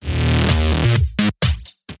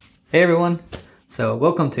Hey everyone! So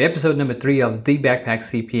welcome to episode number 3 of The Backpack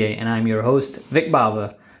CPA, and I'm your host, Vic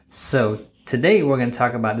Bava. So today we're going to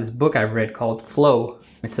talk about this book I've read called Flow.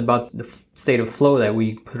 It's about the state of flow that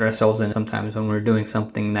we put ourselves in sometimes when we're doing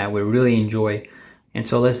something that we really enjoy. And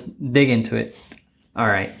so let's dig into it.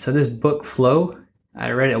 Alright, so this book, Flow,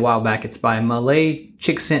 I read it a while back. It's by Malay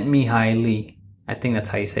Csikszentmihalyi. I think that's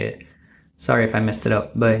how you say it. Sorry if I messed it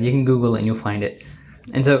up, but you can Google it and you'll find it.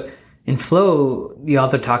 And so in Flow, the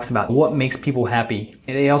author talks about what makes people happy.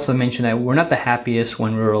 And they also mention that we're not the happiest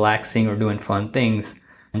when we're relaxing or doing fun things.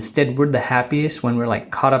 Instead, we're the happiest when we're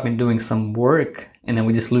caught up in doing some work and then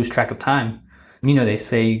we just lose track of time. You know, they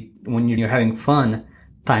say when you're having fun,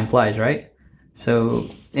 time flies, right? So,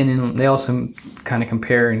 and then they also kind of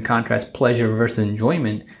compare and contrast pleasure versus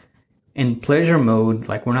enjoyment. In pleasure mode,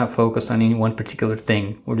 we're not focused on any one particular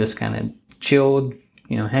thing. We're just kind of chilled,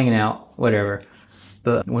 hanging out, whatever.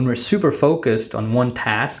 But when we're super focused on one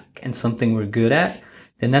task and something we're good at,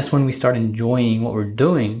 then that's when we start enjoying what we're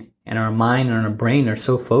doing, and our mind and our brain are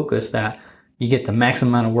so focused that you get the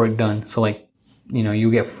maximum amount of work done. So you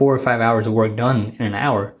get 4 or 5 hours of work done in an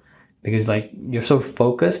hour because you're so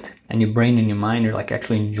focused and your brain and your mind are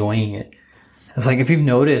actually enjoying it. It's if you've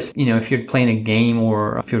noticed, if you're playing a game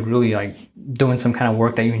or if you're really doing some kind of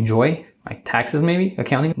work that you enjoy, like taxes maybe,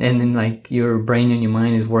 accounting, and then your brain and your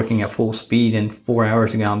mind is working at full speed and 4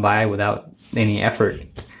 hours have gone by without any effort.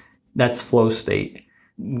 That's flow state.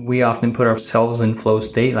 We often put ourselves in flow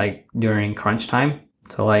state during crunch time.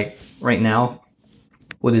 So right now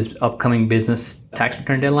with this upcoming business tax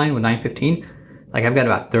return deadline with 9/15, I've got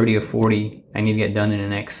about 30 or 40 I need to get done in the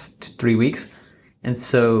next 3 weeks. And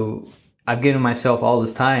so I've given myself all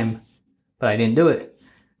this time, but I didn't do it.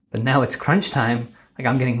 But now it's crunch time.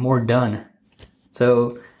 I'm getting more done.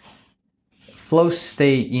 So flow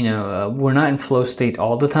state, we're not in flow state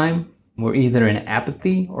all the time. We're either in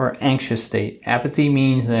apathy or anxious state. Apathy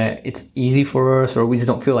means that it's easy for us or we just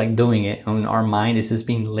don't feel like doing it. And our mind is just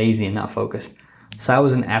being lazy and not focused. So I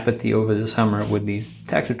was in apathy over the summer with these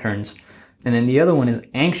tax returns. And then the other one is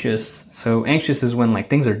anxious. So anxious is when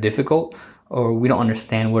things are difficult or we don't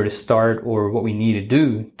understand where to start or what we need to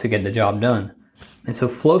do to get the job done. And so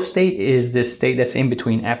flow state is this state that's in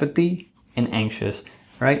between apathy and anxious,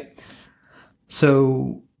 right?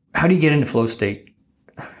 So how do you get into flow state?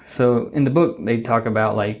 So in the book, they talk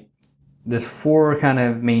about there's 4 kind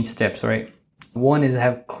of main steps, right? One is to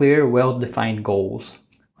have clear, well-defined goals.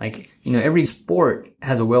 Every sport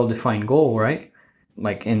has a well-defined goal, right?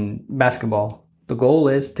 In basketball, the goal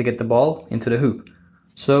is to get the ball into the hoop.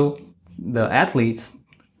 So the athletes,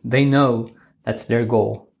 they know that's their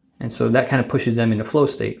goal. And so that kind of pushes them into flow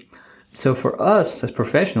state. So for us as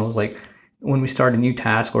professionals, when we start a new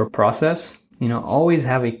task or process, always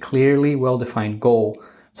have a clearly well-defined goal.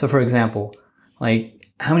 So for example,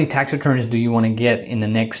 how many tax returns do you want to get in the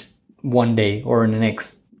next 1 day or in the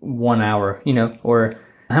next 1 hour, or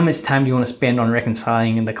how much time do you want to spend on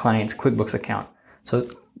reconciling in the client's QuickBooks account? So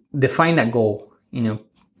define that goal, and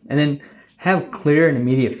then have clear and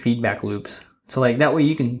immediate feedback loops. So that way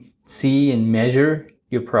you can see and measure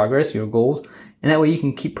your progress, your goals, and that way you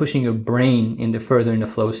can keep pushing your brain further into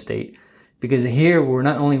flow state. Because here we're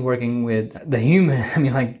not only working with the human,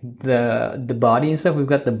 the body and stuff, we've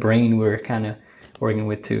got the brain we're kind of working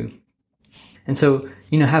with too. And so,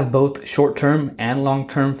 have both short-term and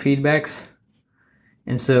long-term feedbacks.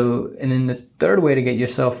 And then the third way to get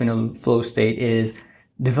yourself in a flow state is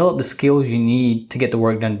develop the skills you need to get the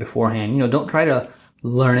work done beforehand. Don't try to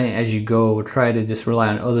learn it as you go or try to just rely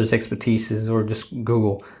on others' expertises or just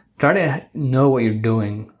Google. Try to know what you're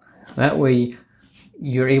doing. That way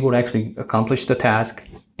you're able to actually accomplish the task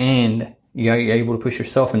and you're able to push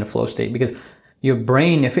yourself into flow state, because your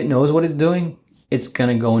brain, if it knows what it's doing, it's going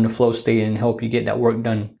to go into flow state and help you get that work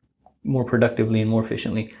done more productively and more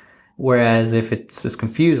efficiently. Whereas if it's just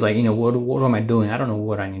confused, what am I doing? I don't know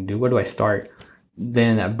what I need to do. Where do I start?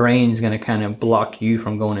 Then that brain's going to kind of block you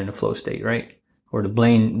from going into flow state, right? Or the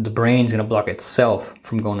brain's going to block itself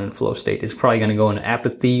from going into flow state. It's probably going to go into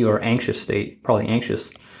apathy or anxious state, probably anxious.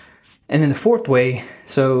 And then the fourth way,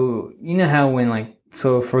 so how when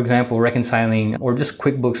so for example, reconciling or just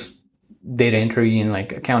QuickBooks data entry and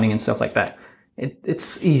accounting and stuff like that,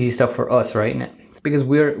 it's easy stuff for us, right? Because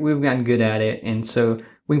we've gotten good at it, and so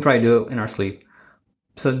we can probably do it in our sleep.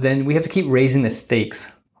 So then we have to keep raising the stakes,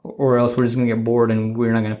 or else we're just going to get bored and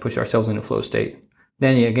we're not going to push ourselves into flow state.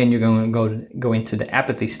 Then again, you're going to go into the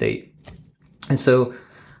apathy state. And so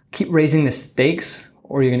keep raising the stakes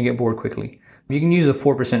or you're going to get bored quickly. You can use the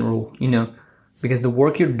 4% rule, because the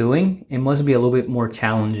work you're doing, it must be a little bit more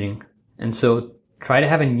challenging. And so try to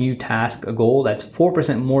have a new task, a goal that's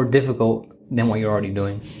 4% more difficult than what you're already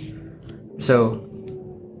doing. So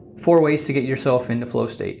 4 ways to get yourself into flow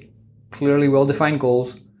state: clearly well-defined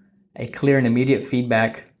goals, a clear and immediate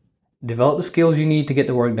feedback, develop the skills you need to get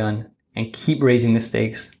the work done, and keep raising the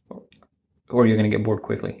stakes or you're going to get bored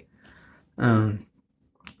quickly.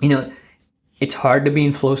 It's hard to be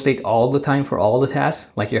in flow state all the time for all the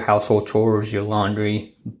tasks, like your household chores, your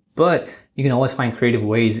laundry, but you can always find creative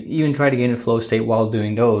ways, even try to get in flow state while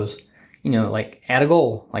doing those. Like add a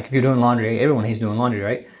goal. Like if you're doing laundry, everyone hates doing laundry,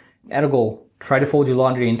 right? Add a goal. Try to fold your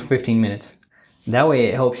laundry in 15 minutes. That way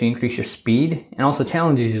it helps you increase your speed and also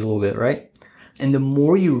challenges you a little bit, right? And the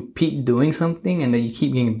more you repeat doing something and that you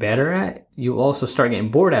keep getting better at, you'll also start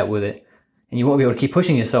getting bored with it. And you won't be able to keep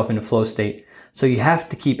pushing yourself into flow state. So you have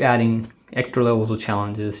to keep adding extra levels of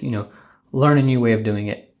challenges, learn a new way of doing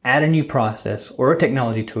it, add a new process or a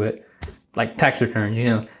technology to it, like tax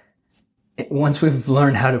returns. Once we've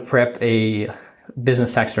learned how to prep a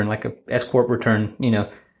business tax return, like a S-Corp return,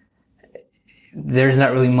 there's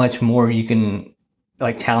not really much more you can,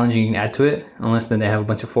 like, challenging you can add to it, unless then they have a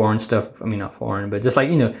bunch of foreign stuff. I mean, not foreign, but just like,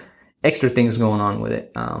 extra things going on with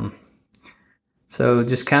it. So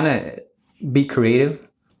just kind of be creative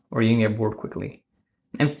or you can get bored quickly.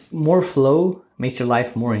 And more flow makes your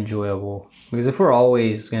life more enjoyable. Because if we're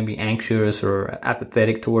always going to be anxious or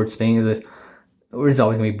apathetic towards things, we're just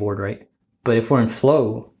always going to be bored, right? But if we're in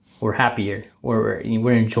flow, we're happier. We're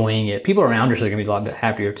enjoying it. People around us are going to be a lot bit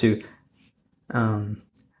happier too.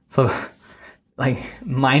 So like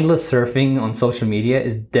mindless surfing on social media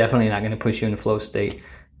is definitely not going to push you into flow state,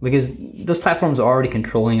 because those platforms are already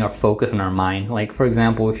controlling our focus and our mind. Like, for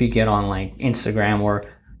example, if you get on like Instagram or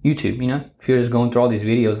YouTube, if you're just going through all these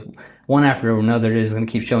videos, one after another, they're just going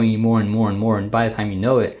to keep showing you more and more and more. And by the time you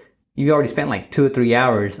know it, you've already spent like 2 or 3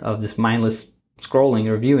 hours of this mindless scrolling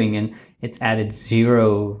or viewing, and it's added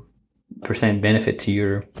 0% benefit to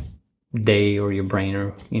your day or your brain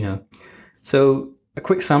or, So a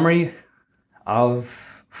quick summary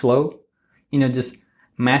of flow, just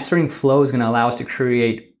mastering flow is going to allow us to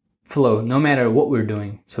create flow no matter what we're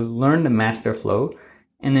doing. So learn to master flow.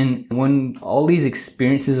 And then when all these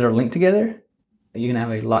experiences are linked together, you're going to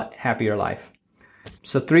have a lot happier life.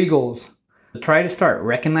 So 3 goals. Try to start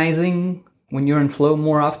recognizing when you're in flow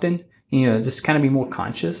more often. Just kind of be more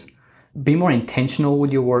conscious. Be more intentional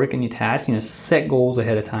with your work and your tasks. Set goals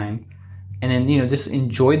ahead of time. And then, just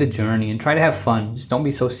enjoy the journey and try to have fun. Just don't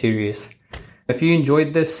be so serious. If you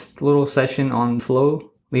enjoyed this little session on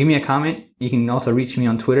flow, leave me a comment. You can also reach me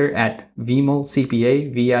on Twitter at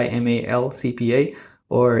VimalCPA, VIMALCPA,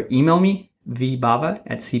 or email me,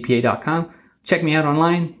 vbava@cpa.com. Check me out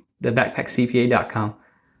online, thebackpackcpa.com.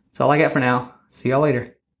 That's all I got for now. See y'all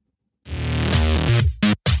later.